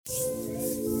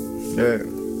Yeah.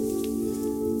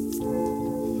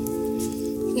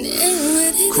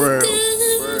 Crab.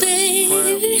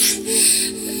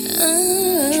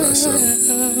 Try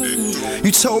something.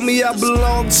 You told me I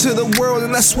belong to the world,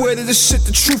 and I swear that this shit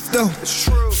the truth though.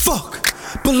 Fuck.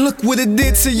 But look what it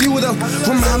did to you though.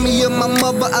 Remind me of my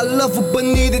mother, I love her but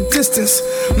need a distance.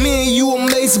 Me and you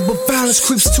amazing, but violence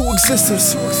creeps to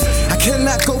existence. I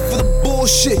cannot go for the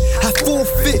bullshit, I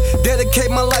forfeit.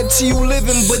 Dedicate my life to you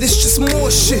living, but it's just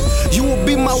more shit. You will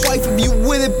be my wife if you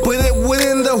with it, but it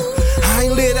wouldn't though. I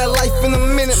ain't live that life in a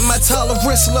minute, my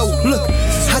tolerance low. Look,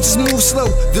 I just move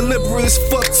slow, deliberate as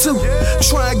fuck too.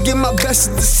 Try and get my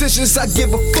best decisions, I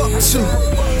give a fuck to.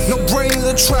 No brain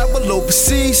to travel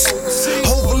overseas,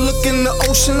 overlooking the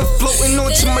ocean and floating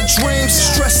onto my dreams.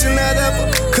 Stressing that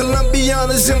ever,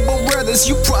 Colombianas and Berettas.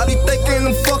 You probably thinking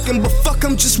I'm fucking, but fuck,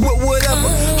 I'm just with whatever.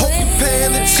 Hope you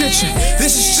paying attention,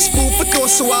 this is just food for thought.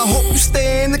 So I hope you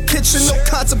stay in the kitchen, no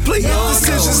contemplating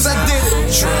decisions. I did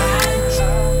it.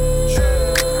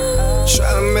 Try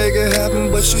to make it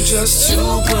happen, but you just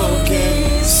too broken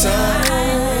inside.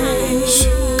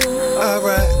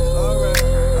 Alright,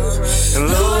 and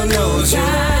Lord knows you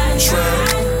try.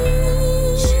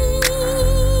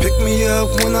 Pick me up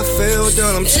when I fell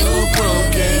down, I'm too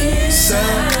broken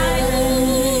inside.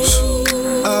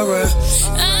 Alright,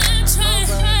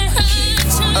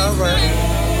 alright.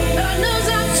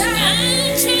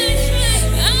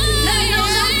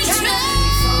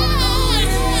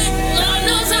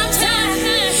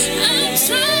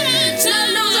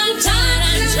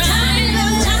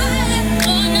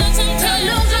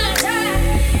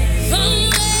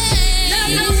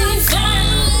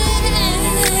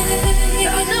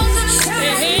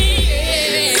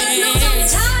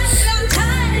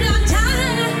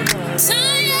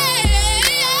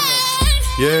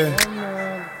 Yeah.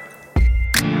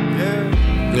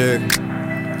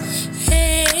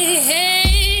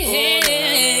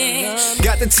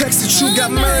 Got the text that you got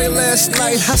married last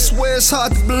night. I swear it's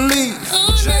hard to believe.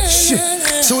 Shit.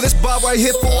 So this bar right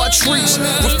here for our trees,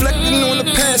 reflecting on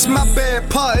the past, my bad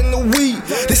part in the weed.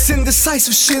 This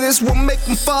indecisive shit is what make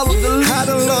them follow the lead. I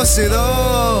done lost it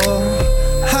all.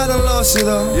 I done lost it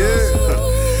all. Yeah.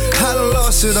 I done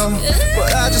lost it all.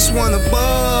 But I just wanna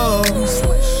ball.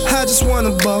 I just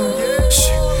wanna ball.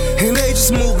 And they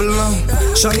just move along.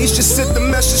 Shawnee's just sent the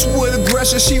message with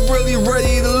aggression. She really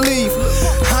ready to leave.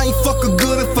 I ain't fuck her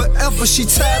good and forever. She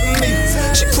tired of me.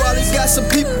 She probably got some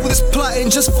people that's plotting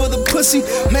just for the pussy.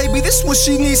 Maybe this what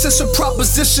she needs since her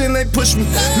proposition ain't push me.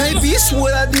 Maybe it's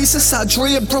what I need since I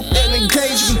Drea broke that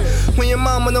engagement. When your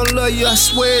mama don't love you, I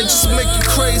swear it just make you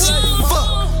crazy.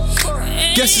 Fuck.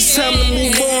 Guess it's time to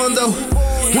move on though.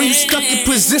 When you stuck in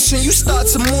position, you start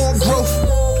some more growth.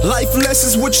 Life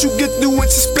lessons, what you get through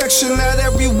introspection. Not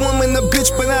every woman a bitch,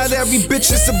 but not every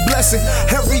bitch is a blessing.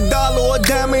 Every dollar or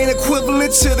dime ain't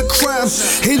equivalent to the crime.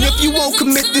 And if you won't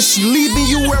commit this, she leaving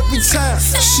you every time.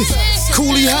 Shit,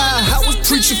 coolie high, I was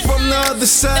preaching from the other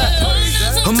side.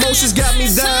 Emotions got me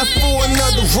dying for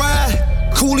another ride.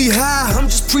 Coolie high, I'm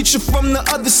just preaching from the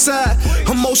other side.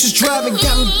 Emotions driving,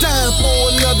 got me dying for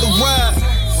another ride.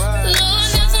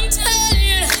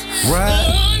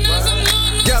 Right?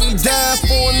 Got me dying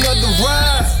for another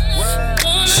ride.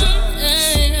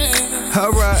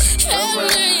 Alright.